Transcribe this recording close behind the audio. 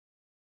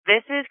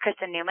This is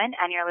Kristen Newman,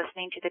 and you're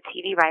listening to the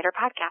TV Writer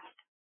Podcast.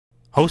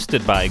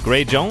 Hosted by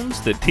Gray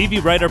Jones, the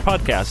TV Writer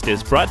Podcast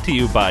is brought to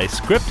you by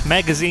Script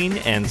Magazine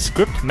and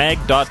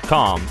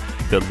ScriptMag.com,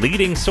 the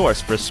leading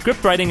source for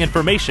scriptwriting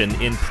information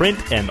in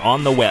print and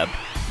on the web.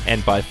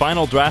 And by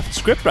Final Draft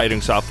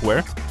scriptwriting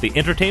software, the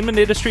entertainment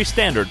industry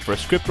standard for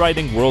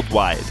scriptwriting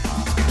worldwide.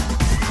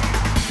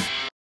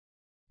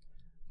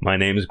 My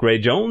name is Gray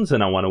Jones,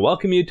 and I want to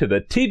welcome you to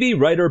the TV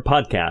Writer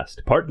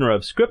Podcast, partner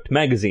of Script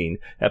Magazine,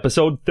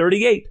 episode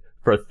 38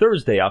 for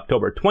Thursday,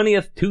 October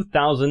 20th,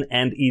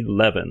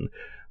 2011.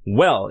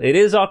 Well, it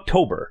is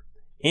October,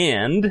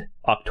 and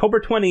October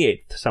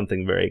 28th,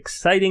 something very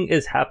exciting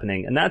is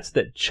happening, and that's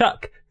that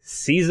Chuck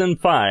Season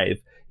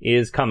 5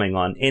 is coming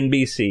on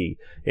NBC.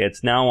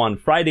 It's now on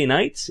Friday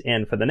nights,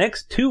 and for the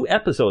next 2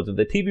 episodes of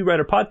the TV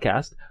Writer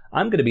Podcast,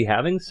 I'm going to be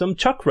having some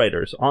Chuck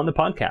writers on the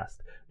podcast.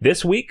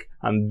 This week,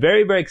 I'm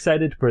very, very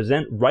excited to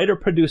present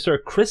writer-producer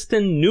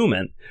Kristen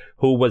Newman,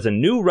 who was a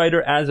new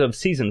writer as of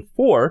Season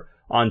 4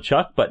 on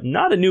Chuck, but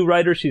not a new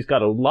writer. She's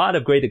got a lot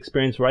of great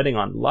experience writing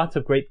on lots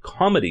of great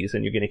comedies,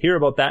 and you're going to hear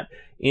about that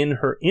in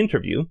her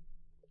interview.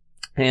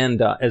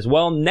 And as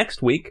well,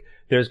 next week,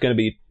 there's going to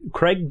be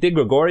Craig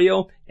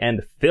DiGregorio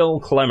and Phil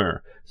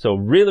Klemmer. So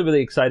really, really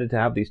excited to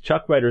have these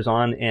Chuck writers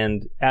on,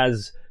 and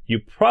as you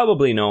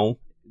probably know,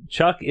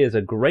 Chuck is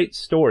a great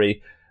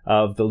story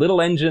of the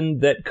little engine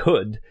that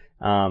could.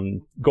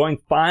 Going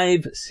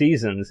 5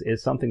 seasons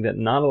is something that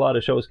not a lot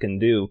of shows can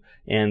do,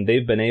 and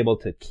they've been able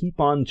to keep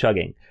on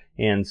chugging.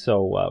 And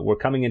so we're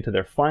coming into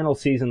their final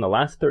season, the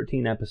last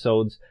 13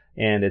 episodes,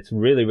 and it's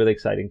really, really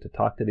exciting to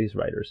talk to these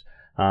writers.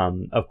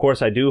 Of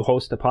course, I do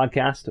host a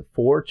podcast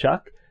for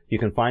Chuck. You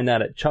can find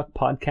that at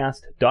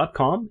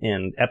chuckpodcast.com,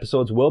 and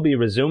episodes will be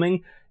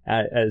resuming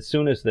as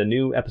soon as the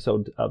new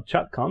episode of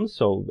Chuck comes.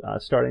 So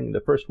starting the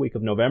first week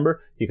of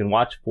November, you can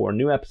watch for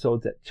new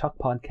episodes at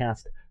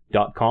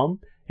chuckpodcast.com.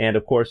 And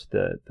of course,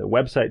 the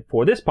website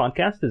for this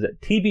podcast is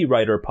at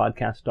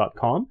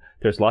tvwriterpodcast.com.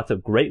 There's lots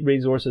of great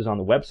resources on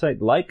the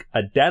website, like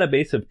a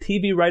database of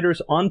TV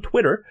writers on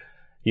Twitter.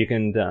 You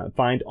can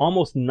find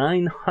almost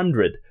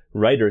 900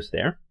 writers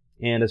there.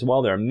 And as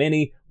well, there are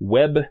many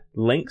web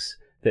links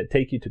that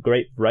take you to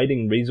great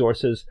writing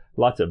resources,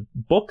 lots of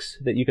books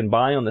that you can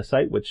buy on the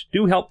site, which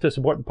do help to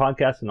support the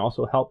podcast and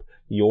also help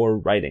your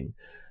writing.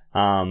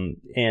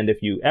 And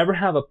if you ever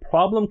have a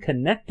problem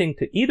connecting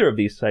to either of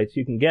these sites,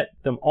 you can get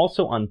them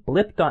also on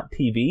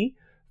blip.tv.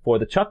 For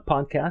the Chuck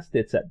podcast,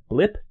 it's at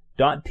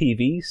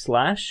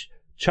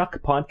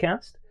blip.tv/Chuck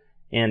podcast.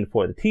 And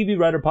for the TV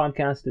Writer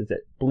Podcast, it's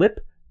at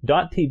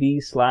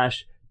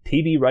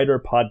blip.tv/TV Writer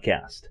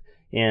Podcast.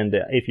 And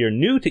if you're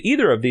new to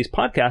either of these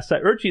podcasts, I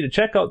urge you to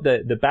check out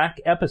the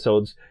back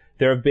episodes.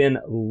 There have been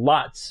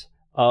lots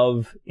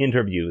of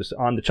interviews.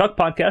 On the Chuck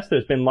podcast,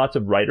 there's been lots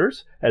of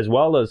writers, as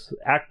well as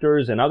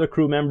actors and other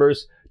crew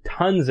members,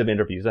 tons of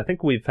interviews. I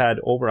think we've had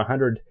over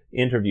 100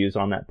 interviews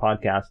on that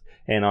podcast.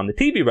 And on the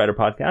TV Writer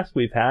Podcast,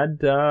 we've had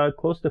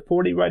close to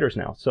 40 writers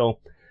now. So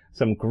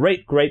some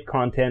great, great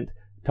content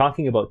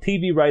talking about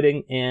TV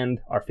writing and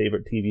our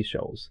favorite TV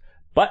shows.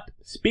 But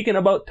speaking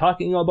about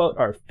talking about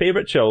our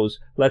favorite shows,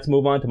 let's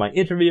move on to my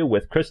interview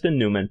with Kristen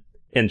Newman.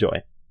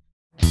 Enjoy.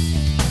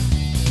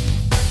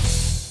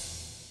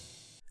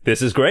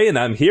 This is Gray, and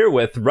I'm here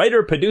with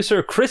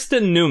writer-producer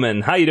Kristen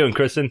Newman. How you doing,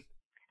 Kristen?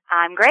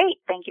 I'm great.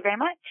 Thank you very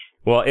much.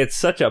 Well, it's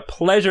such a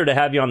pleasure to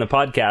have you on the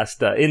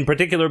podcast, in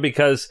particular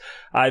because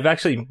I've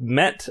actually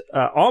met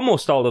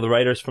almost all of the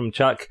writers from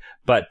Chuck,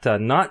 but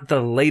not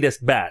the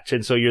latest batch.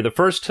 And so you're the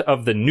first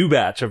of the new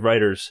batch of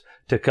writers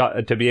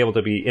to be able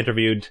to be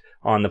interviewed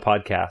on the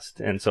podcast.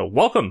 And so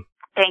welcome.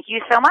 Thank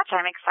you so much.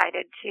 I'm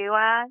excited to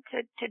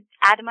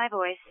add my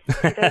voice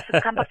to those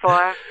who've come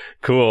before.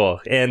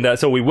 Cool. And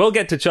so we will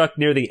get to Chuck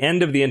near the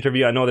end of the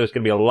interview. I know there's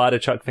going to be a lot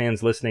of Chuck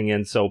fans listening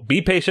in, so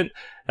be patient.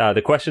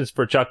 The questions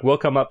for Chuck will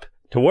come up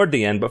toward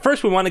the end. But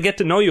first, we want to get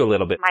to know you a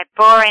little bit. My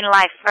boring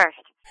life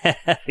first.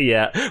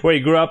 Yeah. Where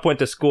you grew up, went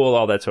to school,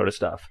 all that sort of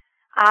stuff.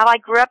 I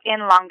grew up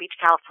in Long Beach,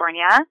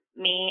 California.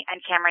 Me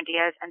and Cameron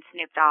Diaz and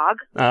Snoop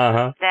Dogg.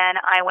 Uh-huh. Then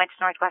I went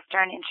to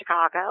Northwestern in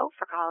Chicago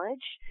for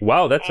college.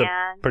 Wow, that's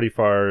a pretty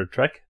far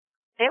trek.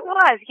 It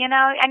was,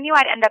 I knew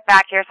I'd end up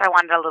back here, so I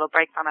wanted a little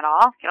break from it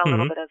all, get a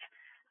little bit of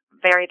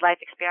varied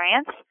life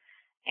experience.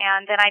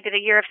 And then I did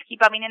a year of ski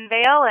bumming in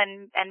Vail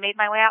and made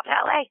my way out to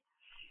LA.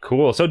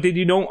 Cool. So did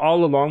you know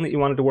all along that you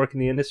wanted to work in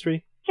the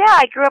industry? Yeah,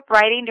 I grew up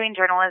writing, doing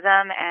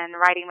journalism and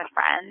writing with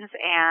friends,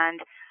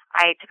 and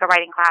I took a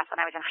writing class when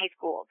I was in high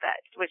school that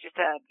was just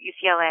a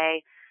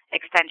UCLA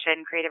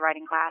extension creative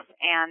writing class,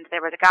 and there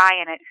was a guy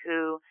in it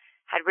who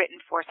had written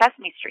for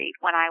Sesame Street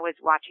when I was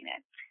watching it,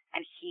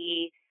 and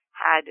he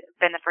had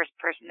been the first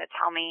person to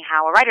tell me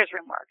how a writer's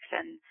room works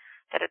and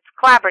that it's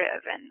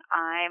collaborative, and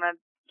I'm a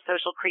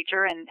social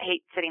creature and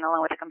hate sitting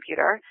alone with a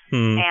computer,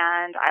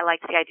 and I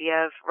liked the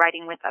idea of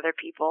writing with other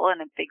people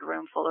in a big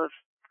room full of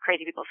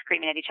crazy people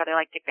screaming at each other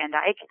like Dick Van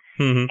Dyke,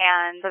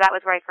 and so that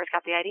was where I first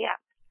got the idea.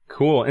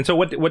 Cool. And so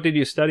what did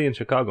you study in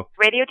Chicago?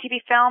 Radio,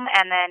 TV, film,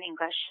 and then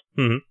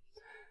English.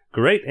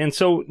 Great. And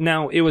so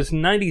now it was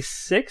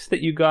 96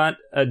 that you got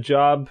a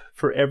job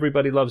for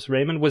Everybody Loves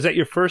Raymond. Was that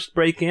your first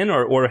break in,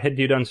 or had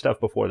you done stuff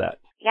before that?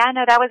 Yeah,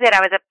 no, that was it.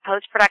 I was a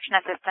post-production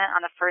assistant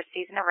on the first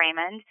season of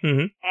Raymond.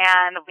 Mm-hmm.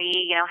 And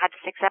we, had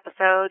 6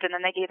 episodes, and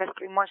then they gave us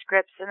 3 more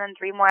scripts, and then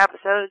 3 more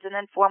episodes, and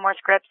then 4 more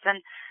scripts, and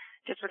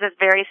just was this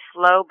very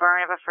slow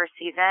burn of a first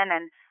season.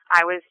 And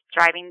I was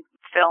driving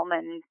film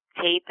and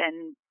tape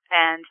and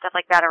stuff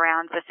like that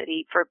around the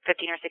city for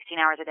 15 or 16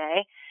 hours a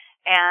day.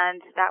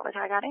 And that was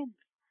how I got in.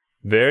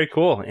 Very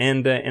cool.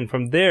 And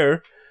from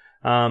there,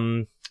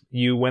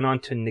 you went on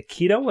to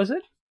Nikita, was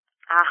it?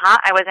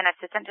 I was an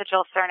assistant to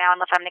Joel Surnow and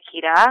La Femme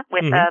Nikita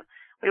with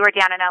we were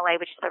down in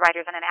LA, which is the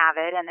writers on an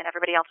Avid, and then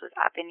everybody else was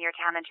up in your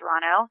town in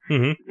Toronto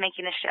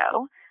making the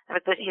show.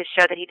 That was his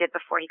show that he did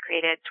before he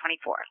created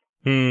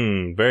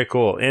 24. Very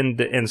cool.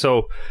 And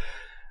so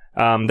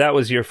that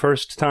was your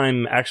first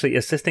time actually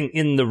assisting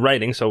in the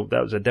writing, so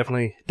that was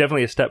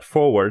definitely a step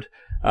forward.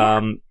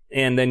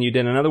 And then you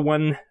did another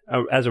one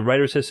as a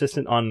writer's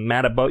assistant on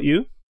Mad About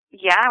You.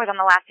 Yeah, I was on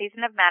the last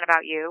season of Mad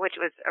About You, which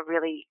was a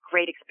really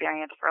great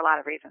experience for a lot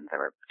of reasons. There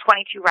were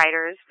 22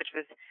 writers, which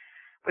was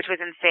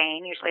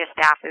insane. Usually a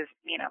staff is,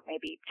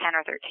 maybe 10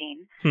 or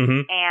 13.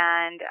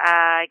 And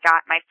I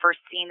got my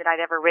first scene that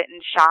I'd ever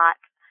written shot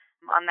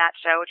on that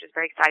show, which was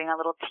very exciting, a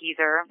little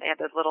teaser. They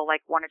had those little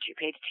 1 or 2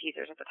 page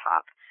teasers at the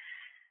top.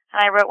 And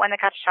I wrote one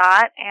that got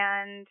shot,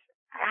 and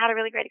I had a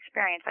really great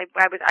experience. I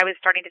was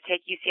starting to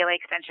take UCLA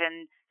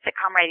Extension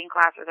sitcom writing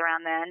classes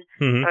around then.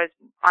 So I was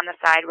on the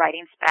side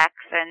writing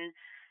specs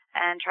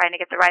and trying to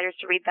get the writers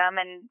to read them,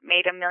 and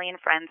made a million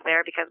friends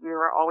there because we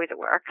were always at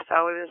work.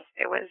 So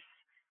it was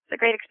a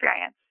great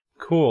experience.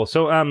 Cool.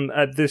 So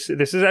this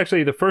is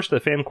actually the first of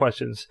the fan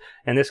questions,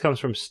 and this comes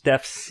from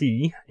Steph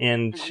C,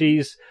 and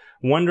she's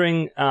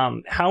wondering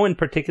how in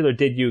particular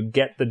did you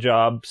get the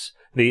jobs,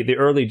 the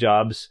early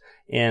jobs,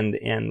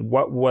 and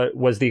what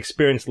was the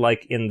experience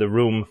like in the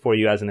room for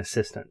you as an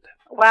assistant?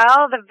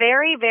 Well, the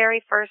very,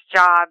 very first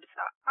jobs,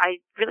 I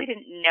really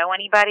didn't know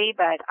anybody,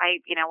 but I,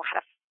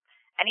 had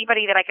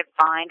anybody that I could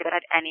find that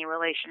had any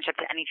relationship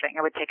to anything,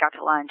 I would take out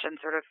to lunch and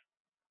sort of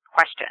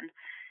question.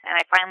 And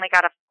I finally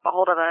got a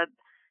hold of a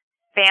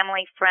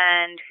family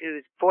friend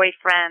whose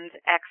boyfriend's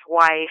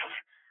ex-wife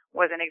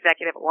was an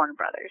executive at Warner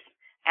Brothers.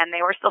 And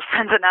they were still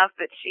friends enough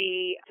that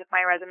she took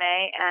my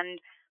resume and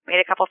made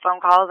a couple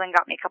phone calls and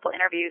got me a couple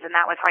interviews, and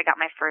that was how I got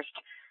my first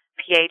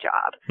PA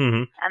job.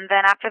 And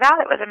then after that,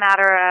 it was a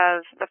matter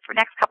of the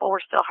next couple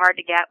were still hard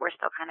to get. We're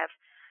still kind of,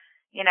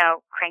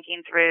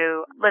 cranking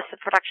through lists of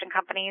production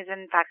companies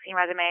and faxing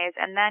resumes.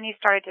 And then you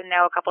started to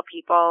know a couple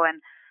people, and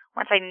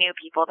once I knew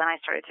people, then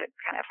I started to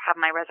kind of have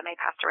my resume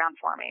passed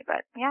around for me.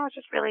 But yeah, it was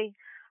just really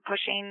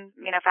pushing,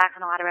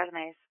 faxing a lot of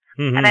resumes.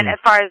 And then as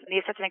far as the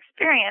assistant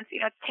experience,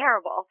 it's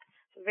terrible.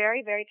 It's a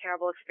very, very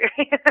terrible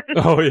experience.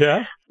 Oh,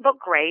 yeah?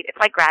 But great. It's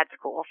like grad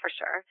school for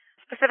sure.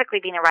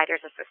 Specifically being a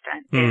writer's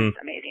assistant is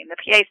amazing.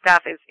 The PA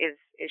stuff is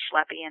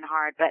schleppy and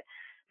hard, but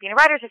being a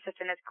writer's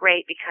assistant is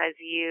great because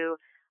you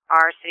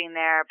are sitting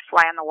there,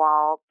 fly on the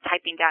wall,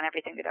 typing down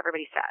everything that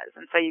everybody says.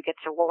 And so you get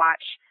to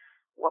watch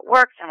what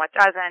works and what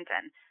doesn't,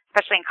 and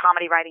especially in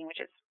comedy writing, which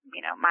is,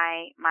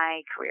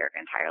 my career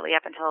entirely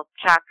up until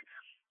Chuck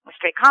with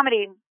straight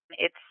comedy.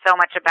 It's so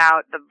much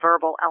about the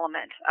verbal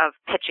element of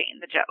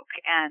pitching the joke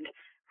and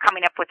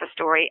coming up with a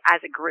story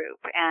as a group.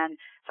 And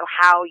so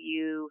how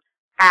you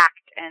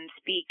act and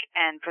speak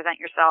and present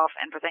yourself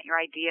and present your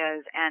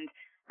ideas and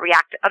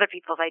react to other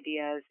people's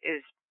ideas is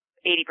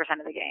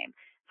 80% of the game.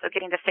 So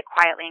getting to sit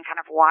quietly and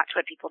kind of watch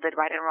what people did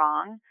right and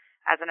wrong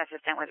as an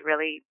assistant was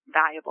really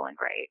valuable and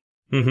great.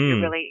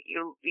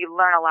 You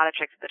learn a lot of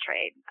tricks of the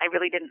trade. I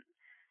really didn't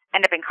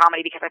end up in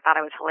comedy because I thought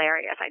I was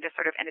hilarious. I just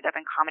sort of ended up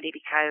in comedy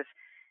because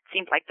it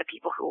seemed like the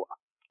people who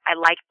I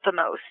liked the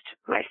most,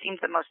 who I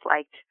seemed the most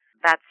liked,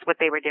 that's what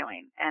they were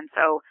doing. And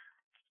so,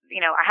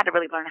 I had to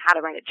really learn how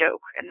to write a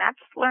joke, and that's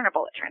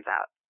learnable, it turns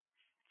out.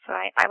 So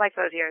I like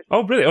those years.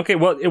 Oh, really? Okay,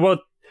 well,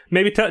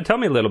 maybe tell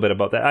me a little bit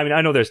about that. I mean,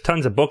 I know there's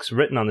tons of books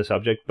written on the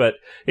subject, but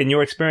in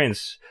your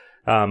experience,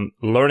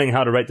 learning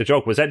how to write the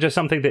joke, was that just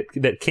something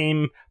that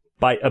came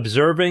by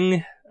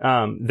observing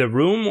the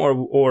room,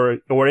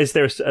 or is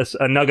there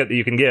a nugget that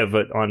you can give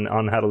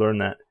on how to learn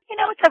that?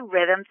 It's a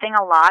rhythm thing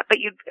a lot, but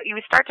you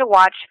start to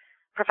watch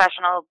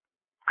professional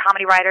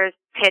comedy writers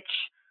pitch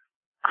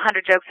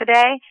 100 jokes a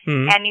day,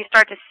 and you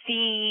start to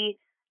see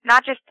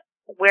not just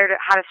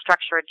how to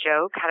structure a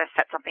joke, how to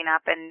set something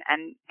up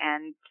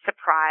and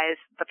surprise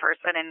the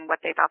person in what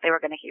they thought they were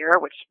going to hear,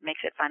 which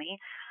makes it funny,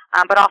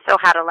 but also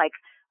how to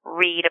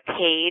read a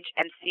page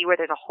and see where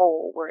there's a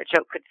hole where a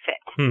joke could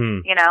fit.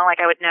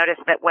 I would notice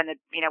that when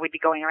we'd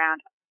be going around,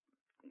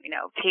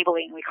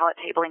 tabling, we call it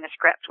tabling a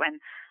script,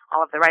 when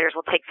all of the writers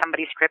will take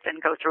somebody's script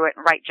and go through it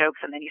and write jokes,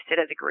 and then you sit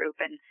as a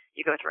group and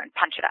you go through and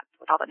punch it up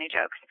with all the new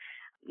jokes.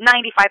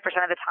 95%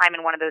 of the time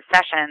in one of those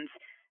sessions,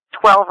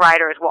 12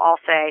 writers will all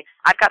say,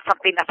 I've got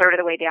something a third of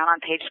the way down on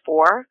page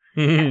 4,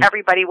 and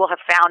everybody will have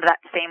found that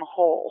same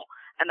hole.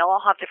 and they'll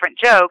all have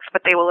different jokes,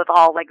 but they will have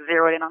all like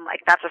zeroed in on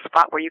like that's a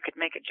spot where you could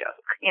make a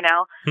joke, you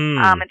know.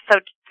 And so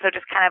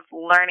just kind of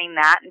learning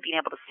that and being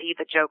able to see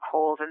the joke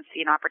holes and see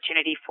an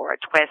opportunity for a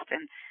twist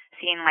and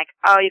seeing like,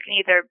 oh, you can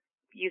either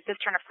use this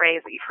turn of phrase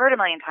that you've heard a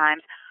million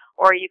times,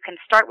 or you can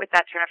start with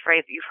that turn of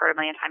phrase that you've heard a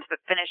million times, but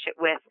finish it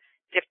with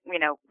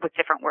with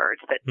different words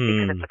that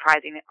because it's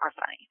surprising are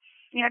funny.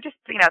 You know, just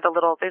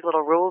there's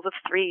little rules of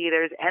three.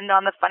 There's end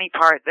on the funny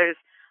part. There's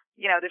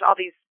there's all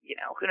these,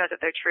 who knows if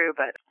they're true,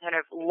 but kind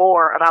of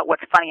lore about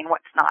what's funny and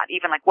what's not,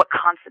 even like what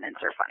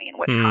consonants are funny and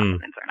what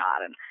consonants are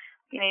not. And,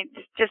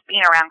 just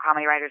being around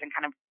comedy writers and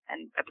kind of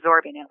and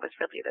absorbing it was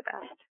really the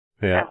best.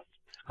 Yeah.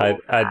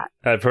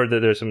 I've heard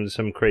that there's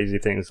some crazy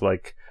things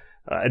like,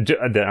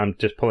 I'm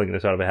just pulling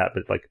this out of a hat,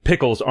 but like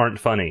pickles aren't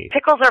funny.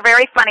 Pickles are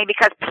very funny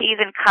because peas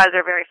and cuz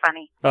are very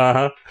funny.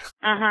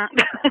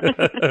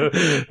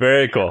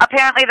 Very cool.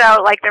 Apparently,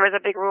 though, like there was a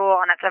big rule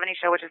on that 70s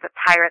show, which is that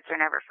pirates are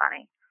never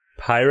funny.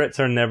 Pirates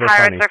are never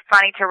funny. Pirates are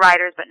funny to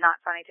writers, but not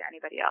funny to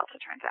anybody else,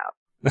 it turns out.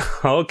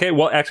 Okay,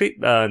 well, actually,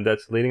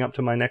 that's leading up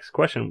to my next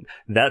question.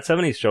 That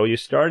 70s show, you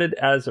started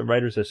as a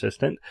writer's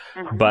assistant,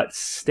 but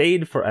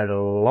stayed for a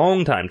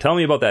long time. Tell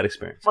me about that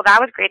experience. Well,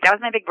 that was great. That was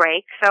my big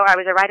break. So I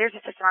was a writer's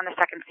assistant on the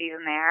second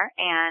season there,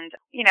 and,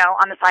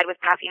 on the side was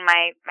passing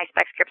my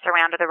spec scripts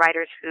around to the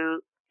writers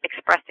who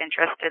expressed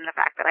interest in the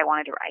fact that I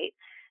wanted to write.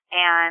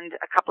 And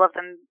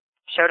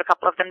showed a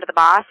couple of them to the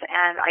boss,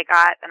 and I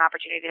got an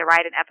opportunity to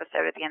write an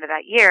episode at the end of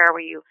that year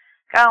where you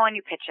go and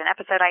you pitch an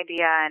episode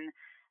idea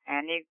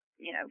and you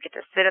get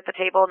to sit at the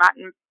table, not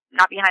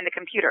behind the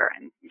computer,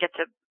 and get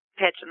to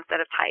pitch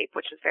instead of type,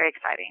 which was very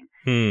exciting.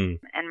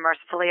 And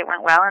mercifully it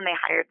went well, and they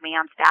hired me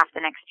on staff the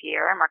next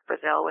year. Mark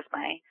Brazil was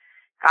my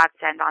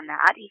godsend on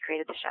that. He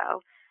created the show.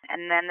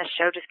 And then the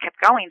show just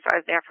kept going, so I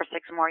was there for 6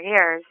 more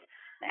years.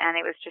 And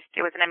it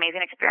was an amazing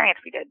experience.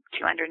 We did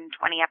 220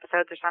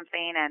 episodes or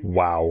something, and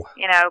wow,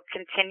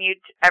 continued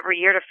every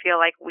year to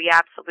feel like we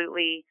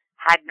absolutely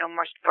had no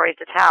more stories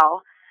to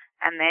tell.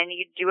 And then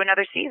you do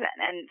another season,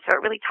 and so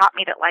it really taught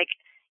me that like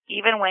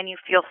even when you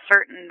feel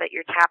certain that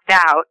you're tapped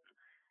out,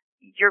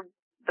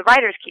 the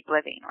writers keep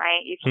living,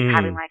 right? You keep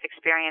having life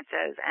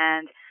experiences,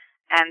 and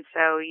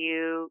so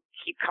you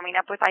keep coming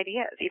up with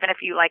ideas. Even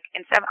if you like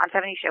on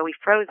 70 Show, we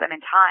froze them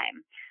in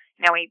time.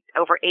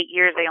 Over 8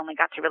 years, they only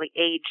got to really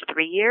age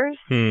 3 years.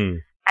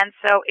 And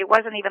so it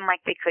wasn't even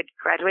like they could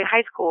graduate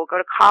high school, go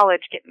to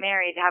college, get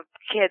married, have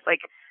kids, like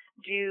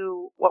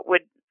do what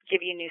would give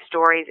you new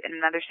stories in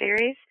another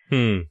series.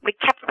 We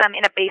kept them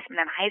in a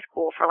basement in high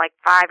school for like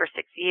 5 or 6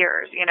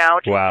 years,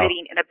 just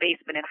sitting in a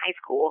basement in high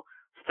school,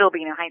 still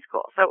being in high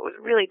school. So it was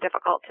really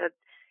difficult to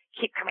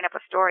keep coming up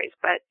with stories,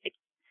 but it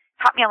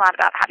taught me a lot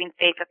about having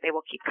faith that they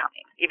will keep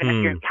coming, even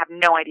if you have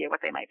no idea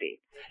what they might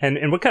be.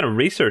 And what kind of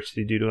research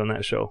did you do on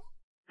that show?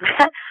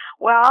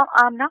 Well,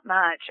 not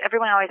much.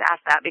 Everyone always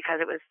asked that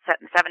because it was set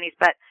in the 70s,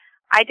 but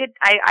I did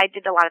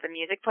a lot of the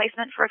music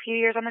placement for a few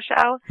years on the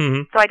show.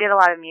 So I did a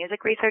lot of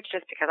music research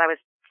just because I was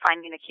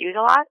finding the cues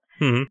a lot.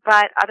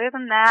 But other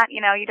than that,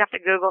 you'd have to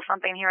Google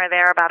something here or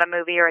there about a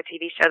movie or a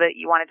TV show that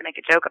you wanted to make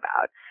a joke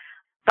about.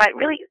 But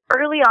really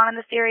early on in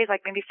the series,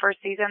 like maybe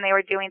first season, they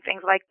were doing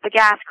things like the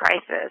gas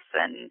crisis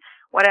and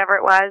whatever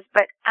it was.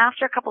 But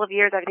after a couple of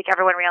years, I think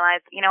everyone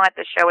realized,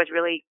 the show is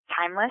really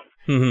timeless.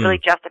 It's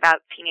really just about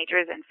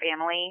teenagers and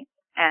family,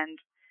 and,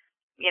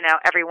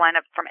 everyone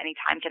from any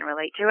time can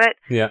relate to it.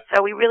 Yeah.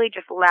 So we really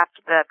just left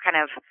the kind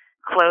of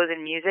clothes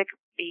and music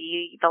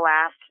be the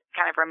last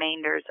kind of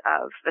remainders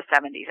of the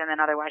 70s, and then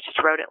otherwise just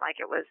wrote it like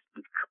it was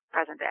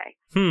present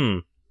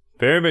day.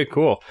 Very, very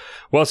cool.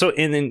 Well, so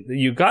and then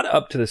you got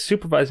up to the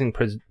supervising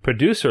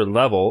producer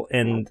level,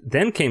 and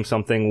then came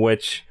something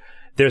which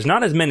there's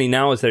not as many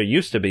now as there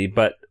used to be,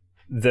 but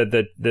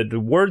the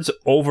words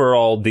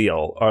overall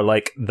deal are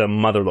like the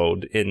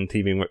motherlode in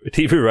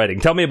TV writing.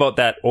 Tell me about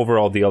that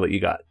overall deal that you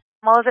got.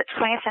 Well, I was at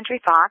 20th Century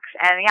Fox,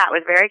 and yeah, it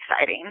was very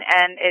exciting,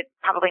 and it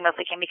probably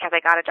mostly came because I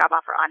got a job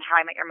offer on How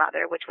I Met Your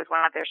Mother, which was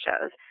one of their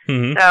shows.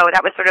 So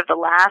that was sort of the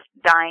last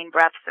dying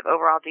breaths of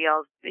overall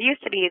deals. It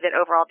used to be that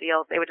overall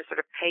deals, they would just sort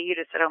of pay you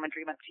to sit home and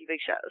dream up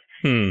TV shows.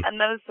 And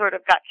those sort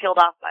of got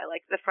killed off by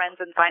like the Friends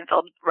and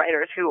Seinfeld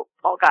writers who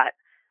all got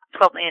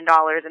 $12 million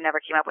and never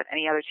came up with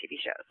any other TV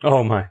shows.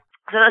 Oh my.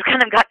 So those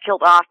kind of got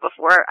killed off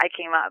before I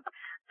came up.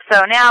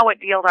 So now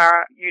what deals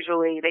are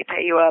usually they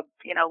pay you a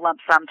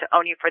lump sum to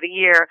own you for the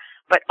year,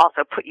 but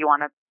also put you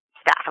on a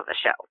staff of the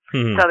show.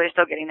 So they're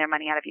still getting their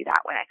money out of you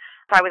that way.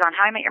 So I was on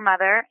How I Met Your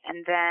Mother,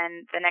 and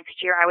then the next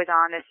year I was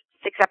on this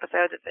 6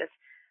 episodes of this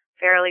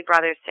Farrelly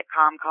Brothers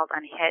sitcom called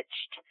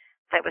Unhitched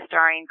that was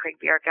starring Craig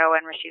Bierko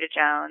and Rashida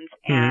Jones,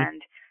 and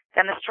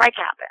then the strike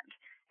happened.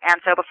 And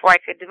so before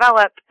I could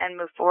develop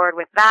and move forward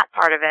with that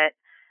part of it,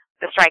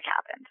 the strike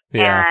happened.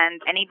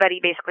 And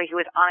anybody basically who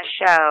was on a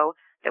show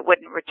that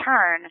wouldn't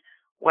return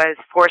was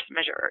force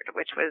majeured,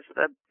 which was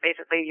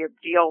basically your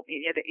deal.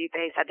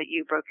 They said that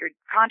you broke your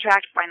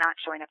contract by not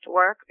showing up to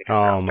work because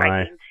of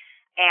striking,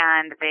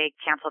 and they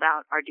canceled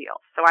out our deal.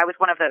 So I was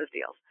one of those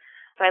deals.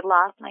 So I'd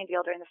lost my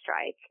deal during the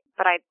strike,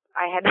 but I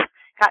had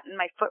gotten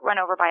my foot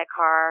run over by a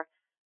car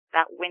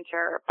that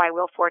winter by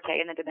Will Forte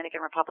in the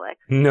Dominican Republic.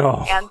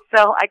 No. And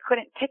so I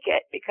couldn't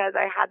ticket because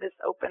I had this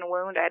open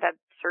wound. I had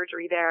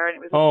surgery there, and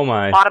it was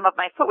my. the bottom of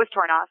my foot was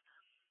torn off.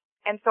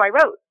 And so I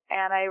wrote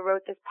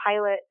this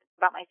pilot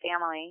about my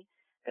family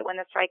that when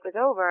the strike was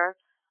over,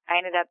 I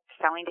ended up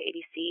selling to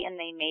ABC, and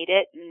they made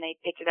it, and they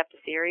picked it up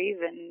to series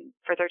and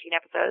for 13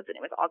 episodes, and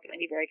it was all going to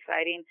be very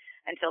exciting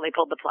until they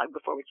pulled the plug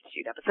before we could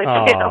shoot episode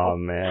 2. Oh,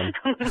 man.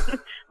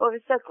 Well,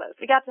 it was so close.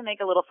 We got to make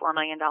a little $4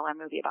 million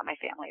movie about my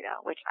family, though,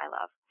 which I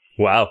love.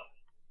 Wow.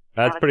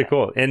 That's pretty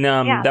cool. And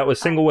that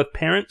was Single with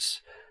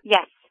Parents?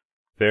 Yes.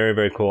 Very,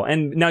 very cool.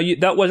 And now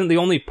that wasn't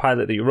the only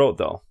pilot that you wrote,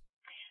 though.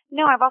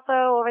 No, I've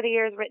also, over the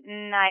years,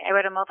 I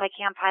wrote a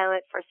multi-cam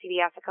pilot for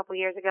CBS a couple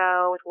years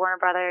ago with Warner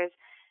Brothers.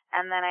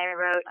 And then I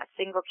wrote a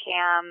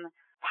single-cam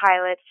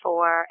pilot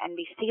for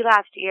NBC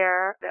last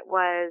year that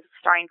was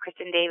starring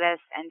Kristen Davis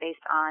and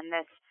based on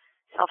this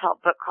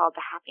self-help book called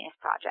The Happiness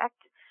Project.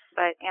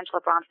 But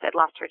Angela Bromstead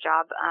lost her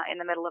job in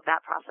the middle of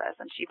that process,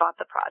 and she bought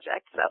the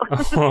project. So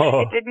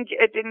it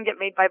didn't get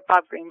made by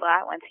Bob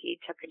Greenblatt once he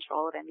took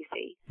control of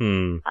NBC.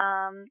 And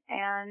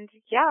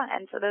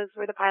so those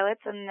were the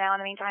pilots. And now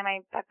in the meantime,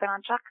 I've been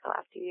on Chuck the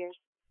last 2 years.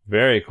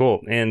 Very cool.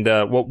 And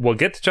we'll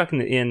get to Chuck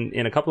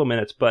in a couple of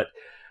minutes, but.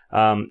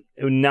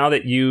 Now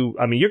that you're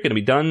going to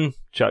be done,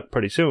 Chuck,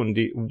 pretty soon.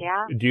 Do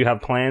you have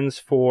plans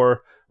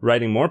for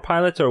writing more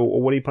pilots, or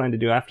what do you plan to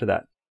do after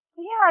that?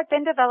 Yeah, I've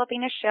been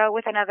developing a show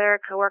with another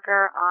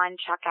coworker on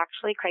Chuck,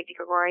 actually, Craig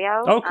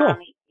DiGregorio. Oh, cool.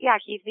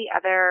 He's the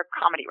other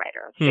comedy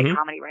writer, big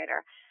comedy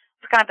writer.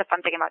 It's kind of the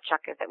fun thing about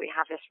Chuck is that we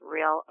have this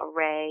real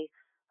array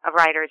of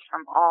writers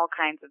from all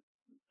kinds of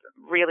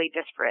really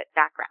disparate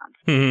backgrounds,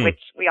 which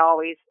we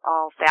always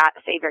all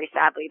say very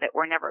sadly that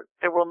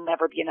there will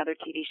never be another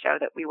TV show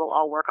that we will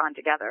all work on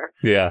together.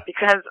 Yeah.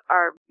 Because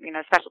our,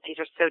 specialties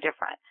are so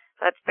different.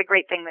 So that's the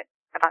great thing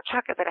about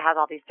Chuck is that it has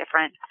all these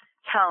different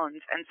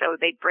tones. And so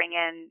they bring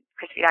in,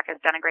 Chris Vidak has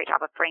done a great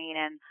job of bringing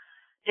in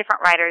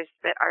different writers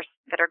that are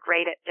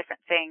great at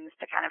different things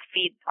to kind of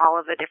feed all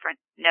of the different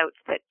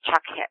notes that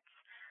Chuck hits.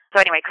 So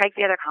anyway, Craig's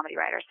the other comedy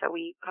writer. So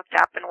we hooked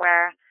up and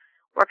we're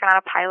working on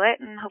a pilot,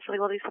 and hopefully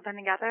we'll do something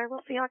together.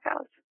 We'll see how it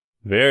goes.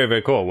 Very,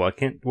 very cool. Well, I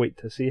can't wait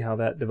to see how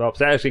that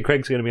develops. Actually,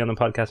 Craig's going to be on the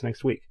podcast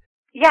next week.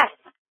 Yes.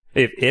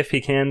 If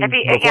he can,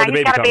 before the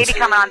baby comes. He's got a baby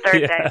coming on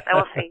Thursday, so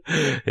we'll see.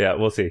 Yeah,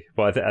 we'll see.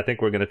 Well, I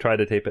think we're going to try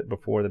to tape it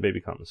before the baby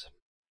comes.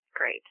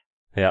 Great.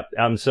 Yeah.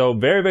 So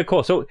very, very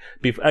cool. So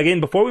again,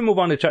 before we move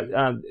on to Chuck,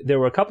 there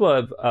were a couple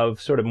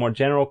of sort of more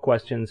general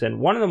questions, and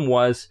one of them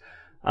was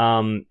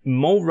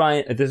Mo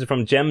Ryan. This is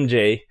from Gem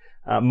J.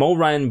 Mo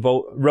Ryan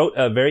wrote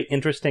a very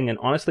interesting and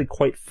honestly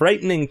quite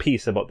frightening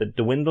piece about the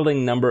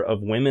dwindling number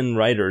of women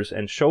writers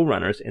and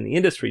showrunners in the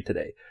industry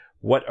today.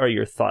 What are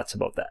your thoughts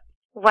about that?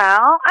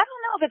 Well, I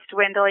don't know if it's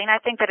dwindling. I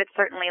think that it's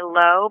certainly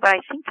low, but I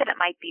think that it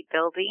might be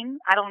building.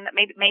 I don't know.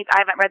 Maybe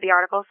I haven't read the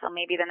article, so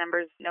maybe the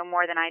numbers know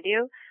more than I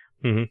do.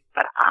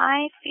 But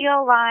I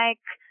feel like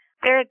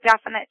there are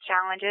definite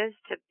challenges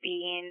to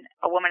being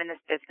a woman in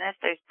this business.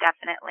 There's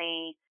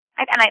definitely,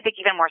 and I think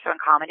even more so in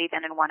comedy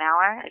than in 1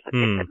 Hour. It's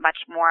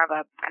much more of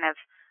a kind of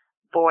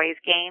boys'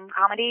 game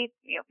comedy.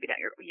 You're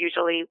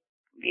usually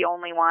the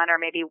only one, or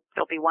maybe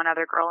there'll be one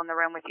other girl in the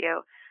room with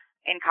you.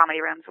 In comedy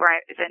rooms, where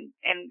it's in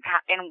 1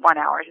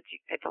 hour,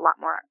 it's a lot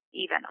more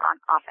even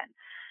often.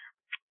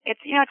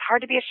 It's it's hard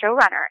to be a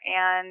showrunner,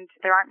 and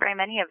there aren't very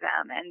many of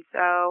them. And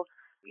so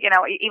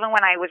even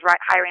when I was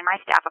hiring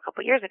my staff a couple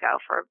of years ago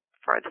for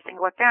the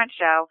Single with Parents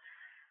show,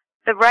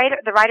 the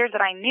writers that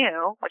I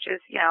knew, which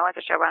is as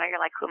a showrunner, you're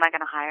like, who am I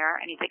going to hire?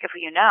 And you think of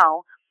who you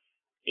know.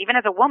 Even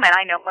as a woman,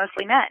 I know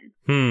mostly men.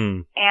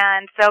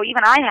 And so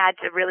even I had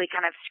to really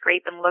kind of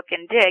scrape and look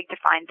and dig to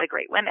find the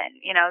great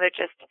women.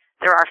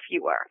 There are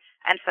fewer.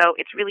 And so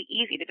it's really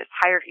easy to just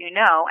hire who you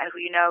know, and who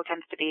you know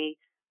tends to be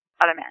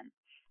other men,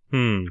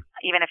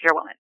 even if you're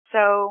a woman.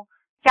 So,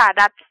 yeah,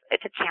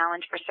 it's a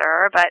challenge for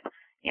sure. But,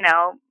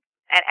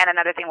 and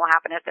another thing will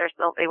happen is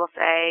they will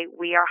say,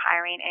 we are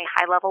hiring a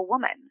high-level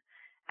woman.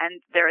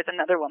 And there is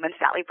another woman,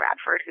 Sally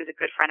Bradford, who's a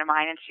good friend of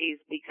mine, and she's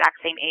the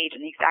exact same age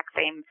and the exact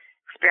same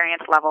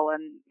experience level,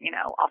 and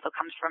also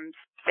comes from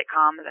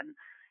sitcoms, and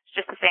it's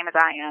just the same as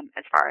I am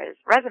as far as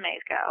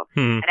resumes go.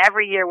 And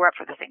every year we're up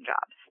for the same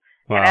jobs.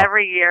 Wow. And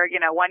every year,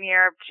 1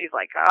 year she's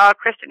like, oh,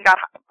 Kristen got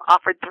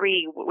offered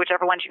 3,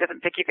 whichever one she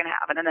doesn't pick you can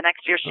have, and then the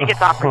next year she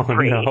gets offered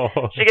 3. No.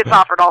 She gets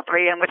offered all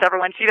 3, and whichever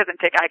one she doesn't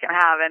pick I can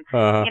have. And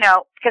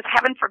because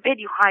heaven forbid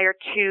you hire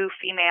 2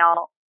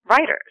 female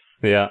writers.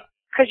 Yeah.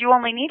 Because you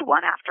only need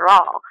one after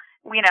all.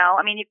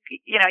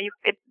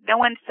 No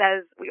one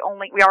says we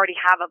already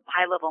have a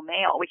high-level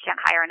male. We can't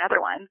hire another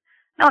one.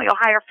 No, you'll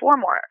hire 4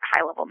 more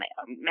high-level men,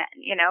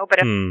 but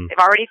if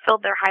they've already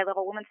filled their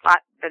high-level woman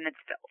spot, then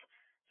it's filled.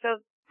 So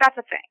that's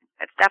a thing.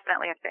 It's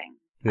definitely a thing.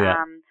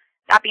 Yeah.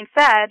 That being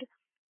said,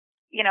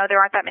 there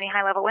aren't that many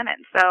high-level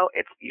women, so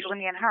it's usually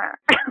me and her.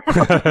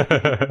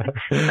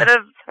 Instead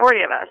of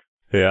 40 of us.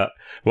 Yeah.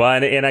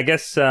 Well, and I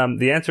guess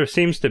the answer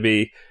seems to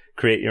be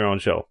create your own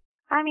show.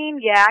 I mean,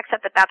 yeah,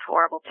 except that that's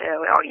horrible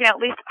too. Or, at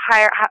least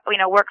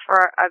work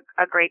for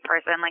a great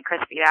person. Like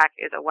Chris Vidak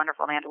is a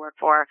wonderful man to work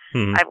for.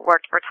 Mm-hmm. I've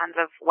worked for tons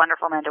of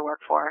wonderful men to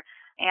work for.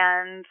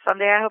 And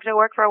someday I hope to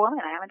work for a woman.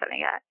 I haven't done it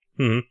yet.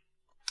 Mm-hmm.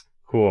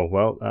 Cool.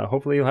 Well,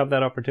 hopefully you'll have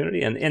that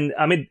opportunity. And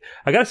I mean,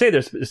 I gotta say,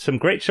 there's some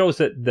great shows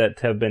that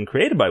have been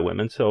created by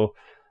women. So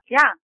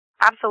yeah,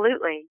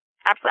 absolutely.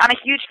 Absolutely. I'm a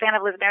huge fan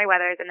of Liz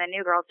Merriweather's, and the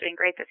New Girl's doing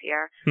great this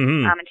year.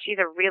 Mm-hmm. And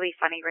she's a really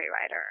funny, great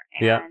writer.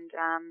 And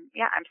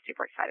I'm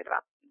super excited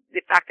about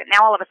the fact that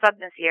now all of a sudden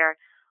this year,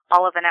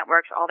 all of the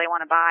networks, all they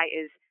want to buy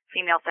is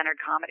female-centered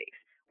comedies,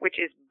 which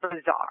is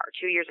bizarre.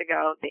 2 years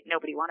ago,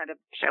 nobody wanted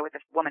a show with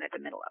a woman at the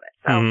middle of it.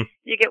 So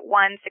you get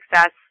one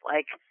success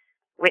like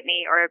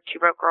Whitney or Two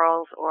Broke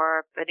Girls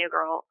or The New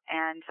Girl,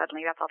 and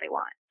suddenly that's all they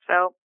want.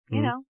 So,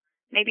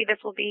 maybe this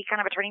will be kind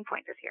of a turning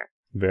point this year.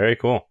 Very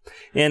cool.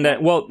 And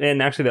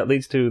and actually that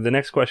leads to the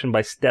next question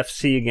by Steph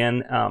C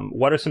again.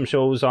 What are some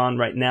shows on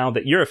right now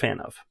that you're a fan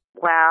of?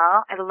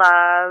 Well, I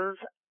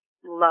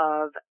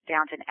love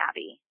Downton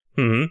Abbey.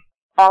 Mm-hmm.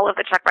 All of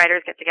the Chuck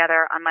writers get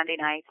together on Monday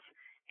nights,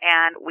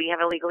 and we have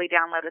illegally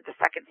downloaded the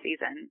second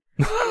season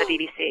from the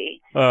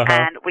BBC,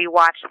 and we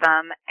watch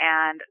them,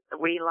 and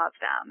we love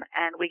them,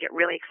 and we get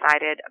really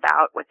excited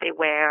about what they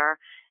wear,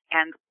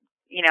 and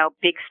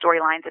big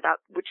storylines about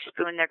which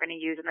spoon they're going to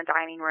use in the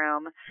dining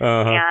room,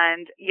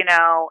 and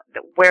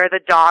where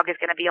the dog is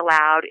going to be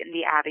allowed in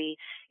the Abbey.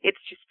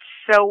 It's just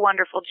so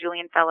wonderful,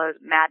 Julian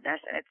Fellowes' madness,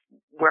 and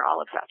we're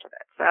all obsessed with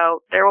it.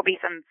 So there will be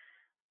some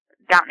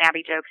Downton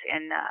Abbey jokes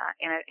in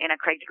a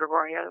Craig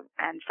DeGregorio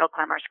and Phil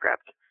Klemmer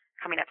script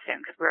coming up soon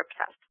because we're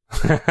obsessed.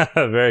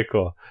 Very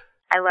cool.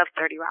 I love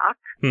 30 Rock.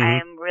 Mm-hmm.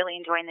 I'm really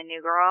enjoying The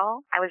New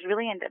Girl. I was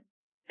really into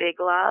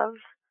Big Love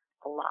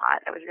a lot.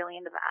 I was really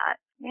into that.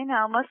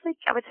 Mostly,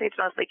 I would say it's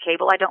mostly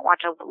cable. I don't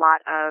watch a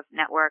lot of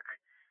network,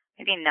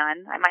 maybe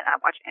none. I might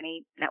not watch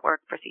any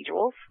network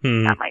procedurals.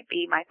 Mm-hmm. That might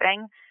be my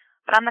thing.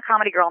 But I'm the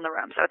comedy girl in the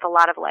room, so it's a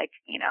lot of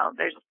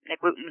there's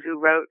Nick Wooten who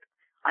wrote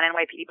on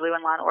NYPD Blue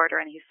and Law and Order,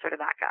 and he's sort of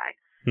that guy.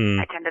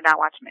 I tend to not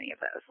watch many of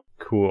those.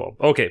 Cool.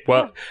 Okay,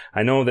 well,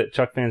 I know that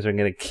Chuck fans are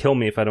going to kill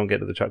me if I don't get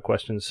to the Chuck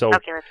questions. So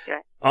okay, let's do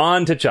it.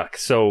 On to Chuck.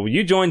 So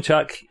you joined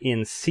Chuck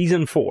in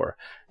season 4,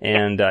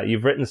 and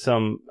you've written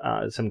some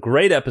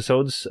great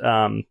episodes.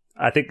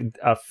 I think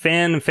a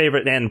fan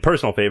favorite and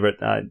personal favorite,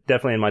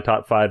 definitely in my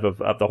top 5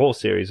 of the whole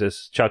series,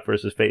 is Chuck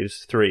versus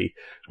Phase 3,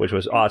 which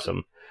was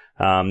awesome.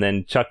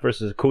 Then Chuck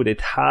versus Coup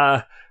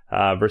d'etat,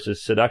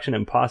 versus Seduction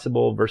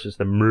Impossible, versus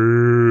The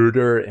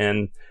Murder,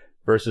 and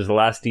versus The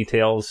Last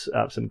Details.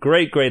 Some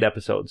great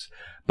episodes.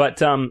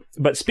 But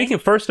speaking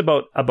first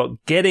about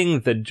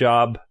getting the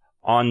job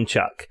on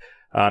Chuck,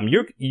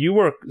 you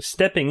were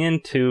stepping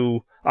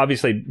into,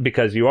 obviously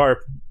because you are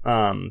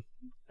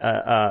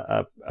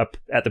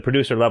at the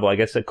producer level, I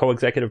guess a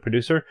co-executive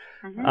producer.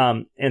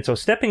 Mm-hmm. And so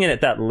stepping in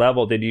at that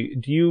level,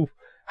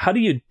 how do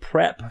you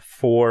prep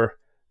for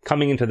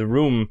coming into the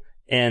room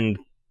and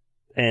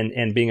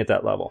being at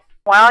that level?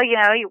 Well,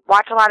 you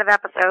watch a lot of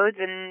episodes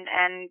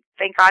and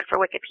thank God for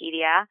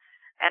Wikipedia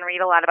and read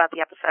a lot about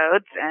the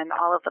episodes and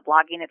all of the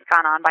blogging that's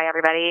gone on by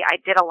everybody. I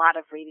did a lot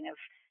of reading of,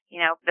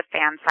 the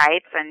fan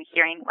sites and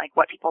hearing like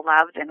what people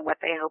loved and what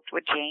they hoped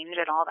would change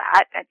and all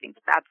that. I think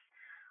that's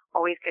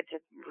always good to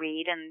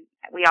read, and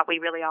we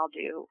really all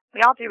do.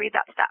 We all do read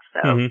that stuff.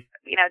 So,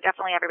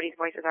 definitely everybody's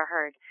voices are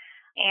heard.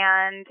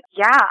 And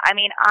yeah, I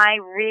mean,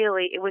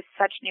 it was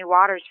such new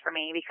waters for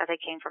me because I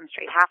came from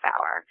straight half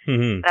hour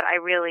that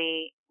I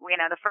really,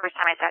 the first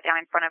time I sat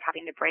down in front of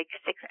having to break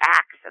 6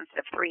 acts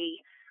instead of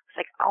 3, it's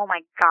like, oh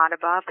my God,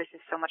 above, this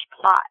is so much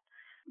plot.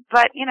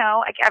 But,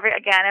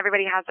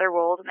 everybody has their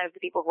roles, and there's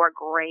the people who are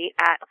great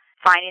at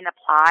finding the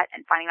plot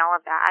and finding all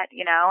of that,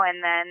 and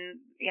then,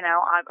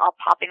 I'll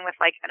pop in with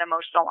like an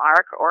emotional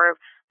arc or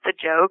the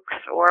jokes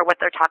or what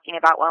they're talking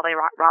about while they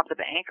rob the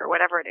bank or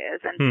whatever it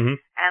is. And,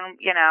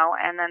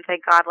 and then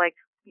thank God,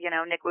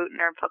 Nick Wooten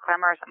or Phil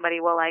Klemmer or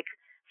somebody will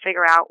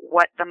figure out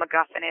what the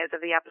MacGuffin is of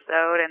the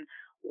episode and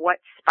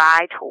what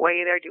spy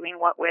toy they're doing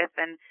what with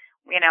and,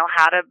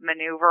 how to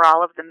maneuver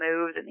all of the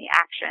moves and the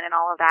action and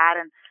all of that.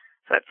 And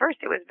so at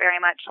first it was very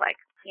much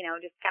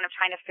just kind of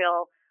trying to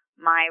fill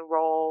my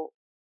role,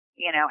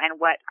 and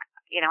what,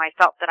 I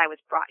felt that I was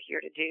brought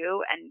here to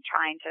do and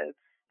trying to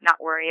not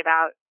worry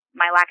about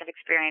my lack of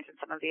experience in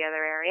some of the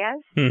other areas.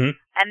 Mm-hmm.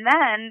 And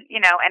then,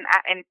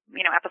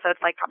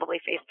 episodes like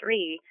probably Phase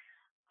 3,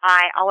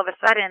 I all of a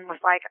sudden was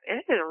like,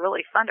 it is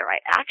really fun to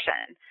write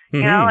action.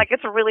 Mm-hmm.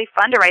 It's really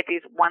fun to write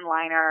these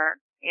one-liner,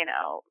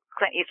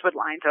 Clint Eastwood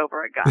lines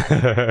over a gun.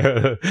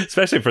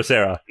 Especially for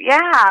Sarah.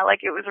 Yeah,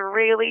 it was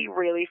really,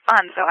 really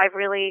fun. So I've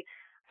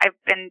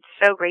been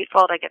so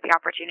grateful to get the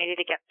opportunity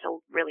to get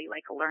to really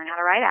learn how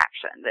to write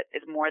action that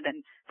is more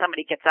than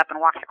somebody gets up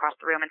and walks across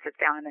the room and sits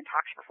down and then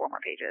talks for 4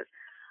 more pages,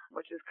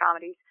 which is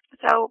comedy.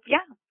 So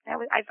yeah,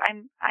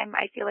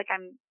 I feel like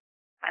I'm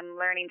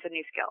learning some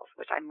new skills,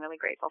 which I'm really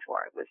grateful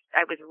for. It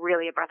was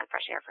really a breath of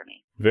fresh air for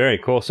me. Very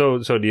cool.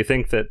 So do you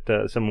think that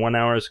some 1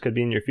 hours could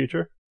be in your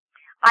future?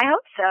 I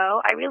hope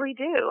so. I really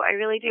do. I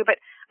really do. But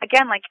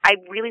again, like, I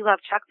really love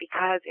Chuck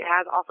because it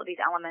has also these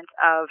elements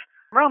of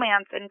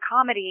romance and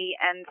comedy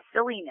and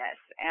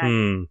silliness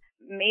and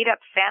made up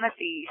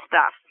fantasy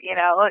stuff, you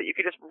know, that you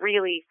could just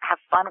really have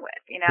fun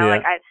with, you know,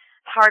 like it's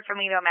hard for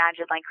me to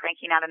imagine like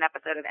cranking out an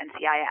episode of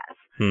NCIS.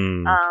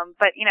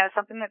 But you know,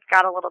 something that's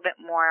got a little bit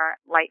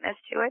more lightness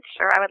to it.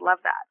 Sure. I would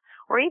love that.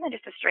 Or even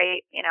just a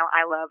straight, you know,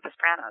 I love The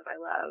Sopranos. I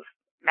love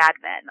Mad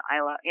Men.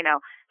 I love, you know,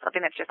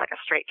 something that's just like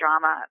a straight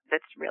drama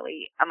that's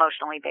really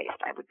emotionally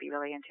based. I would be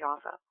really into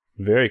also.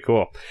 Very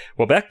cool.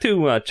 Well, back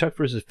to Chuck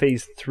versus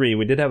Phase 3.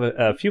 We did have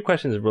a few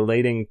questions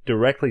relating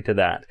directly to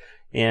that.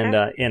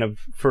 And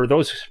for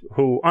those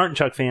who aren't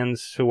Chuck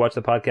fans who watch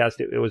the podcast,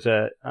 it was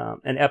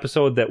an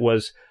episode that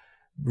was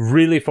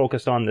really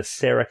focused on the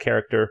Sarah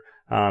character.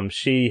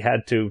 She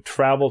had to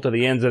travel to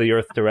the ends of the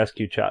earth to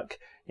rescue Chuck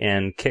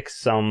and kick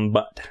some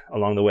butt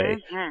along the way.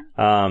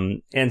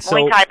 And so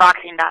Muay Thai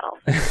boxing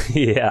battles.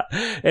 Yeah.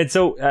 And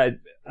so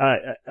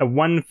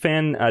one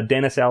fan,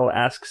 Dennis L,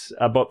 asks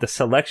about the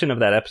selection of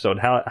that episode.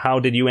 How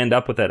did you end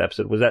up with that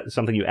episode? Was that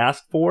something you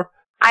asked for?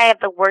 I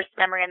have the worst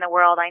memory in the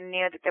world. I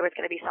knew that there was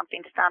going to be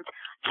something stumped.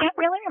 Can't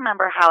really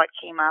remember how it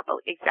came up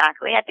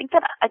exactly. I think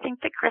that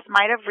Chris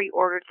might have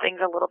reordered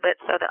things a little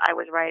bit so that I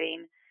was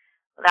writing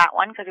that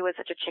one because it was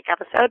such a chick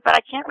episode, but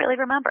I can't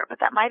really remember. But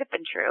that might have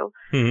been true.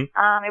 It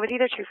was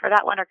either true for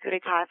that one or Coup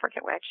d'etat. I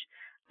forget which.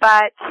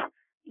 But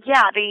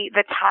yeah,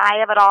 the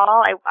tie of it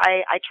all.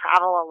 I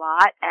travel a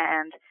lot,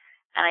 and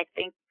I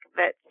think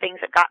that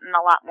things have gotten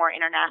a lot more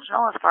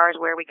international as far as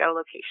where we go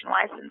location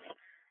wise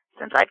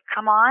since I've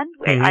come on.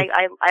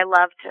 I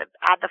love to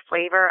add the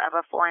flavor of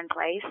a foreign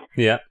place.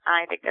 Yeah.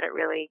 I think that it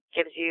really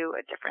gives you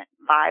a different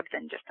vibe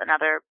than just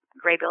another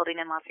gray building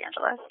in Los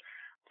Angeles.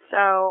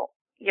 So,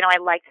 you know,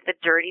 I liked the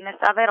dirtiness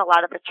of it. A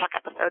lot of the Chuck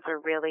episodes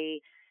are really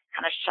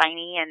kind of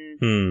shiny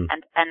and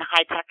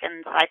high tech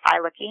and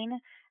sci-fi looking.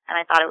 And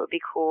I thought it would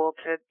be cool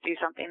to do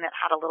something that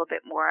had a little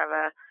bit more of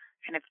a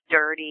kind of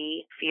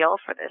dirty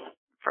feel for this,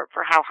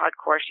 for how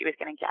hardcore she was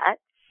going to get.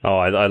 Oh,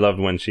 I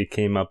loved when she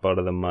came up out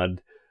of the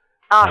mud.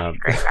 Oh,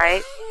 great,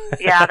 right?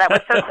 Yeah, that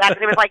was so sad.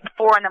 It was like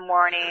 4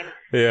 a.m.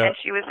 Yeah. And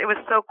it was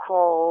so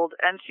cold,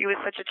 and she was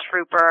such a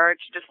trooper.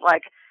 She just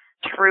like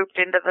trooped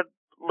into the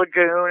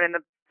lagoon in the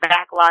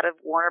back lot of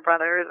Warner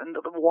Brothers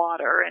into the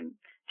water and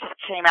just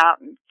came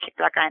out and kicked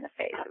that guy in the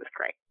face. It was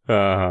great.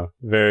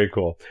 Very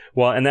cool.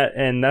 Well,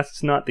 and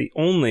that's not the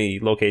only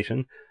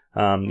location.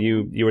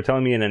 You were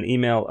telling me in an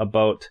email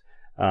about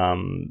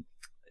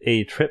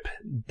a trip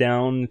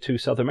down to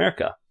South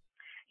America.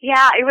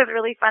 Yeah, it was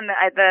really fun.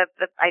 I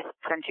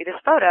sent you this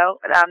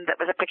photo that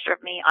was a picture of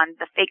me on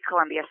the fake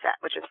Columbia set,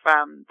 which is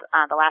from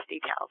The Last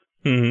Details.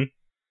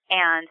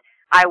 And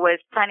I was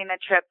planning a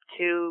trip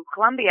to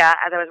Colombia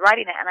as I was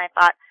writing it, and I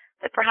thought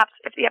that perhaps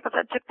if the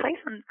episode took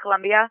place in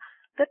Colombia,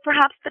 that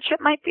perhaps the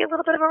trip might be a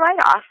little bit of a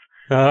write-off.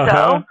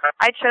 So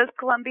I chose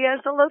Colombia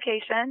as the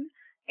location,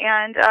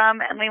 and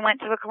we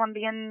went to a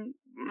Colombian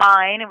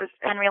mine. It was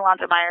Henry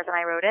Alonso Myers and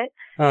I wrote it.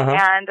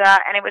 And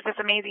it was this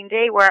amazing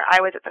day where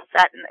I was at the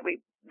set, and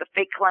the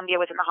fake Columbia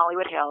was in the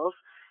Hollywood Hills,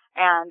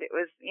 and it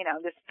was, you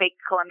know, this fake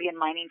Colombian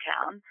mining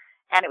town,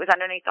 and it was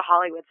underneath the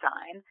Hollywood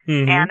sign,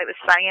 and it was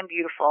sunny and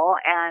beautiful,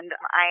 and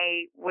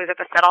I was at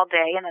the set all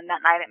day, and then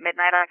that night at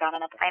midnight I got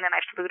on a plane and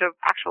I flew to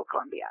actual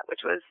Colombia,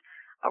 which was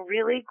a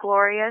really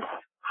glorious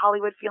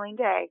Hollywood feeling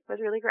day. It was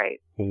really great.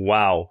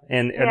 Wow.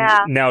 And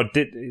now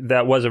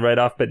that was a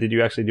write-off, but did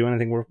you actually do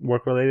anything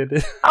work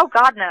related? Oh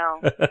God, no.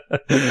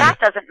 That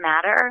doesn't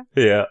matter.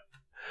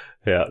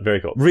 Yeah,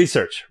 very cool.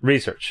 Research.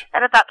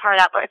 Edit that part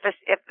out, but if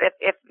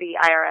the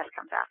IRS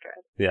comes after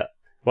it. Yeah.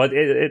 Well,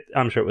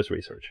 I'm sure it was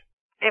research.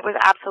 It was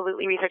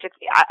absolutely research.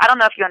 I don't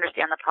know if you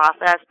understand the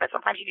process, but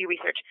sometimes you do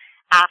research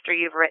after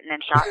you've written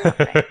and shot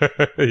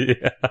something.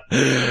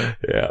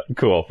 Yeah,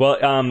 cool. Well,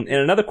 and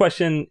another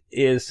question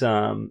is,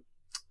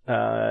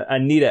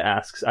 Anita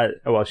asks,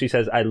 she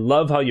says, I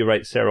love how you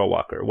write Sarah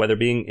Walker. Whether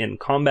being in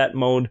combat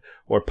mode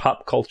or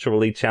pop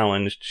culturally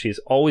challenged, she's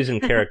always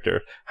in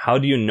character. How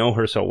do you know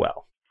her so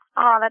well?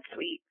 Oh, that's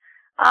sweet.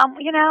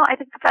 You know, I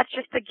think that's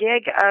just the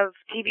gig of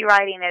TV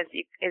writing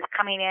is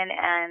coming in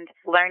and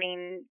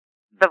learning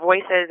the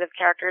voices of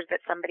characters that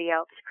somebody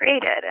else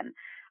created. And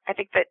I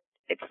think that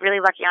it's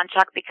really lucky on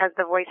Chuck because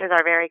the voices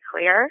are very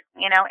clear.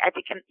 You know, I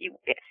think in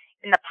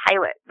the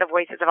pilot, the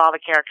voices of all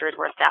the characters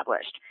were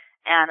established.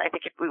 And I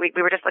think we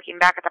were just looking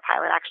back at the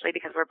pilot actually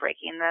because we're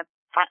breaking the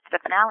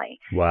finale.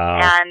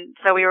 Wow. And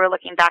so we were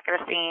looking back at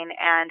a scene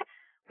and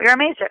we were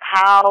amazed at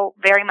how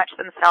very much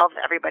themselves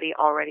everybody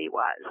already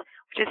was,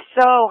 which is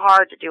so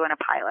hard to do in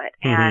a pilot.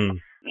 And,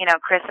 you know,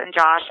 Chris and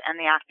Josh and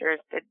the actors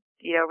did,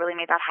 you know, really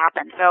made that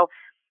happen. So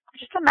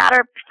it's just a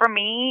matter for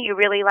me, you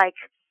really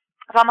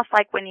it's almost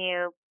like when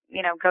you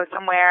know, go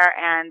somewhere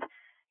and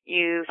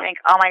you think,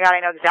 oh my God,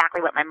 I know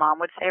exactly what my mom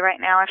would say right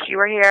now if she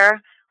were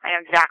here. I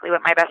know exactly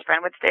what my best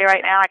friend would say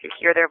right now. I could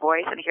hear their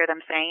voice and hear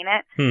them saying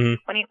it.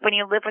 When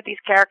you live with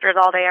these characters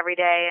all day, every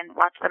day, and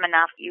watch them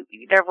enough,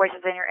 their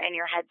voices in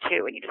your head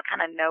too, and you just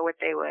kind of know what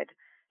they would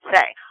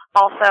say.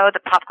 Also, the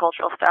pop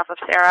cultural stuff of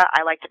Sarah,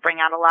 I like to bring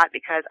out a lot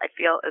because I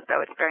feel as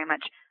though it's very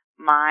much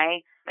my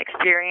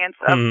experience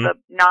of the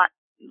not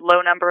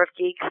low number of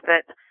geeks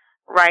that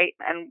write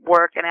and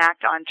work and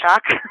act on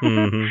Chuck.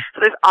 So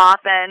there's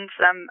often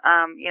some,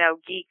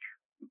 geek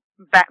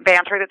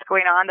banter that's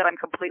going on that I'm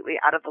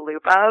completely out of the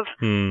loop of.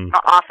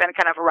 I'll often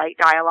kind of write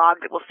dialogue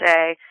that will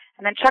say,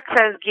 and then Chuck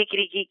says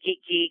geekity geek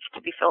geek geek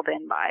to be filled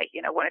in by,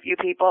 one of you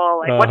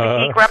people. Like, what's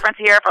the geek reference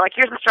here? For like,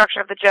 here's the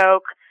structure of the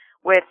joke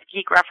with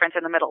geek reference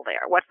in the middle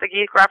there. What's the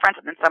geek reference?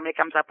 And then somebody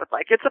comes up with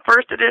like, it's a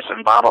first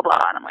edition, blah, blah,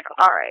 blah. And I'm like,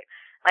 all right.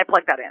 I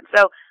plug that in.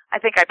 So I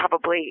think I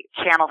probably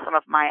channel some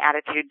of my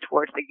attitude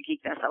towards the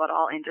geekness of it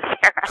all into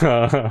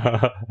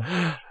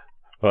Sarah.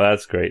 Well,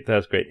 that's great.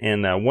 That's great.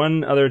 And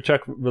one other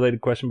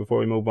Chuck-related question before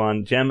we move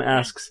on. Jem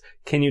asks,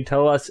 can you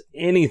tell us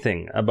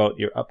anything about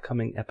your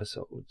upcoming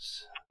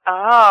episodes?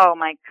 Oh,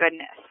 my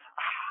goodness.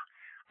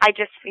 I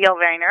just feel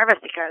very nervous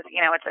because,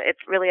 it's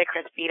really a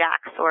Chris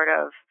Vidak sort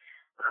of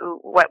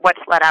what's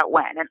let out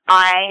when. And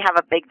I have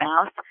a big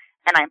mouth,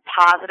 and I'm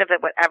positive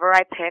that whatever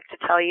I pick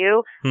to tell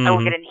you, I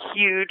will get in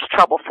huge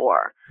trouble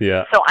for.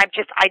 Yeah. So I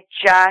just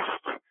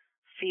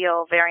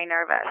feel very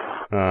nervous.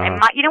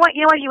 You know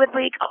what he would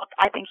leak? Oh,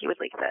 I think he would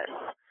leak this.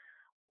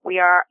 We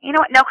are, no,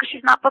 because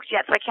she's not booked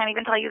yet, so I can't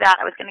even tell you that.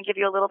 I was going to give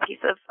you a little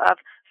piece of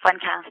fun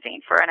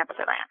casting for an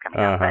episode I have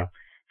coming up, but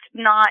it's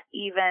not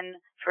even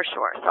for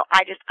sure. So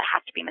I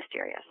have to be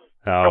mysterious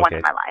for once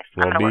in my life.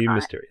 We'll be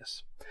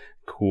mysterious.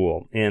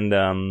 Cool. And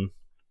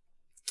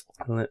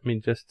let me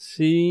just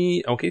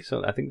see. Okay,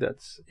 so I think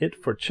that's it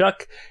for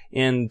Chuck,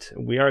 and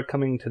we are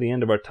coming to the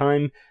end of our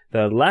time.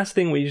 The last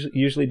thing we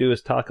usually do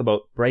is talk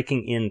about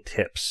breaking in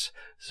tips.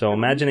 So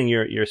imagining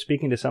you're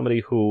speaking to somebody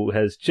who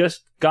has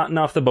just gotten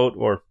off the boat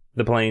or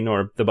the plane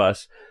or the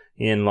bus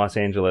in Los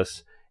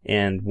Angeles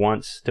and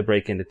wants to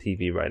break into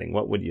TV writing.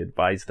 What would you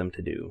advise them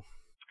to do?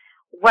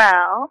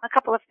 Well, a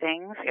couple of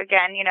things.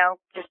 Again,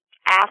 just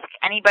ask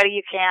anybody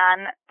you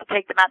can to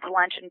take them out to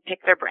lunch and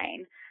pick their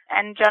brain.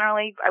 And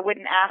generally, I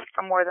wouldn't ask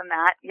for more than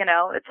that.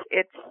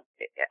 It's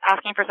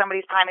asking for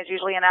somebody's time is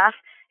usually enough.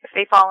 If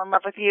they fall in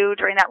love with you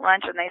during that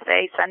lunch and they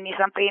say, send me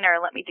something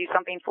or let me do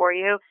something for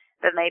you,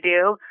 then they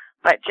do.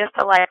 But just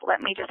to let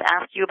me just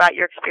ask you about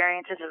your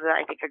experiences is,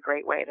 I think, a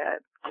great way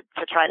to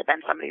try to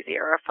bend somebody's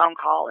ear, or a phone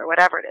call or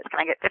whatever it is. Can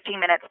I get 15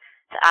 minutes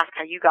to ask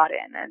how you got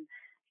in? And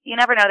you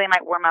never know, they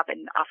might warm up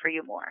and offer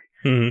you more.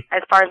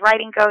 As far as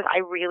writing goes, I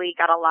really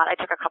got a lot. I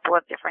took a couple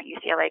of different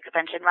UCLA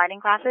extension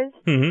writing classes.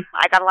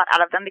 I got a lot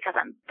out of them because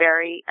I have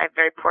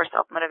very poor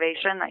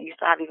self-motivation. I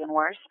used to have even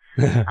worse.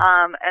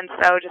 And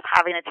so just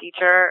having a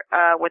teacher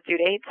with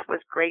due dates was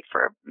great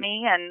for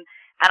me. And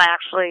I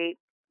actually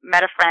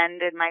met a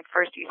friend in my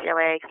first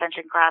UCLA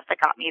extension class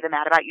that got me the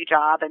Mad About You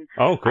job. And,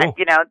 cool.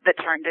 That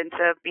turned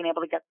into being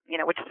able to get,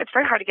 it's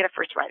very hard to get a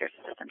first writer's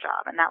assistant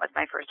job. And that was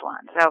my first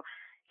one. So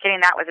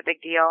getting that was a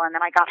big deal. And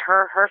then I got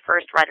her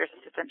first writer's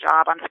assistant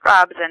job on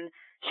Scrubs, and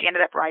she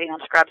ended up writing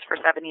on Scrubs for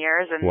 7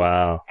 years. And,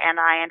 wow.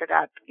 And I ended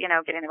up,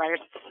 getting the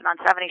writer's assistant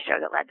on 70 Show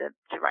that led to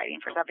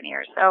writing for 7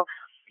 years. So,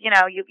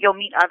 you'll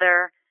meet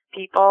other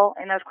people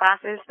in those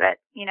classes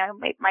that,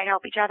 might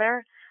help each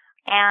other.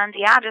 And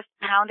just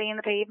pounding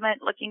the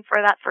pavement, looking for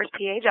that first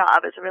PA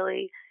job it's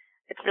really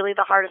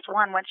the hardest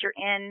one. Once you're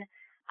in,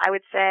 I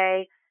would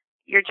say,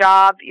 your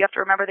job, you have to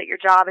remember that your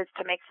job is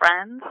to make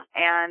friends,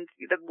 and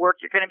the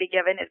work you're going to be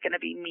given is going to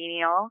be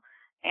menial,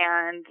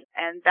 and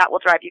that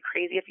will drive you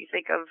crazy if you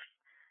think of,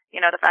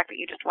 the fact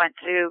that you just went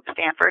to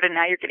Stanford and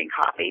now you're getting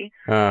coffee.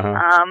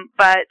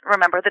 But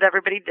remember that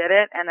everybody did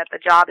it, and that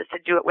the job is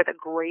to do it with a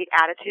great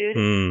attitude,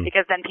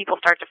 because then people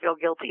start to feel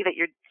guilty that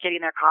you're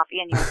getting their coffee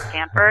and you went to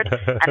Stanford,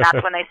 and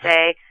that's when they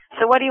say,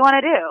 so what do you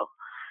want to do?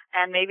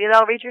 And maybe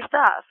they'll read your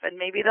stuff,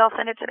 and maybe they'll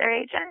send it to their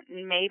agent,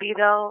 and maybe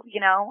they'll,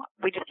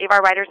 we just gave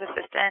our writer's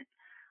assistant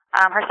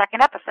her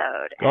second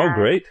episode. Oh,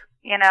 great.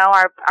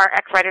 Our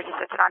ex-writer's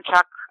assistant on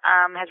Chuck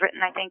has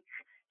written, I think,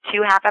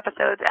 2 half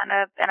episodes and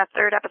a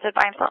third episode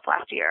by himself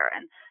last year,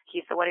 and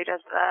he's the one who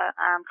does the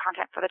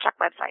content for the Chuck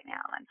website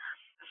now. And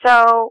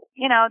so,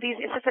 these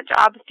assistant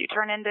jobs do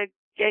turn into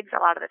gigs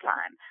a lot of the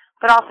time.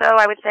 But also,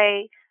 I would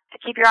say to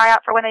keep your eye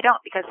out for when they don't,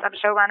 because some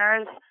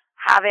showrunners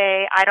have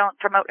a I don't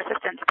promote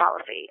assistants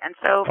policy. And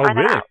so find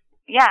that out.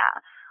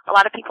 Yeah. A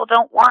lot of people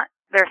don't want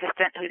their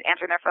assistant who's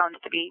answering their phones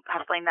to be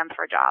hustling them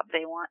for a job.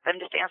 They want them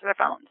just to answer their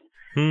phones.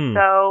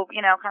 So,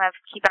 kind of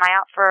keep an eye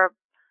out for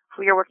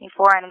who you're working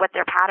for and what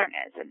their pattern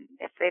is. And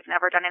if they've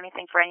never done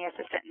anything for any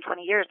assistant in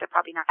 20 years, they're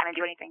probably not going to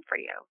do anything for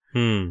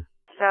you.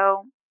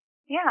 So,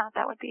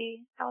 that would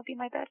be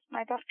my best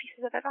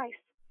pieces of advice.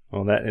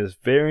 Well, that is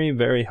very,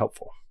 very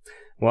helpful.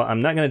 Well,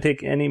 I'm not going to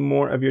take any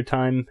more of your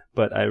time,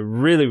 but I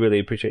really, really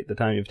appreciate the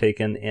time you've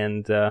taken,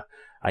 and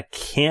I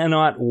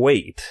cannot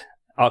wait.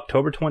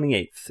 October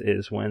 28th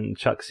is when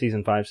Chuck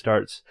Season 5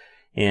 starts,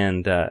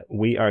 and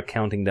we are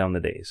counting down the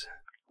days.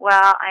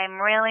 Well, I'm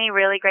really,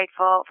 really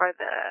grateful for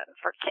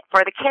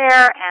the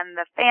care and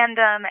the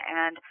fandom,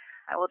 and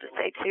I will just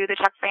say to the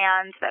Chuck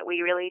fans that we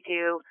really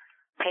do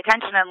pay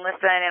attention and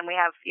listen, and we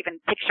have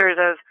even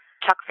pictures of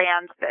Chuck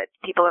fans that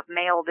people have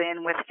mailed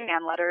in with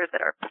fan letters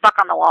that are stuck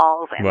on the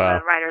walls in Wow.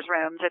 the writer's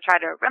room to try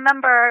to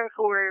remember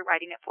who we're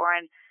writing it for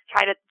and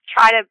try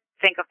to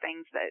think of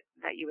things that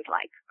you would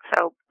like.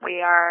 So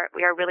we are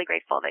really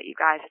grateful that you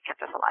guys have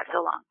kept us alive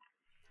so long.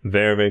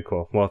 Very, very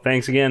cool. Well,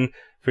 thanks again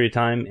for your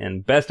time,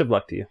 and best of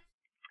luck to you.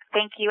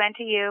 Thank you, and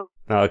to you.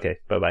 Okay,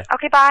 bye-bye.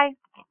 Okay, bye.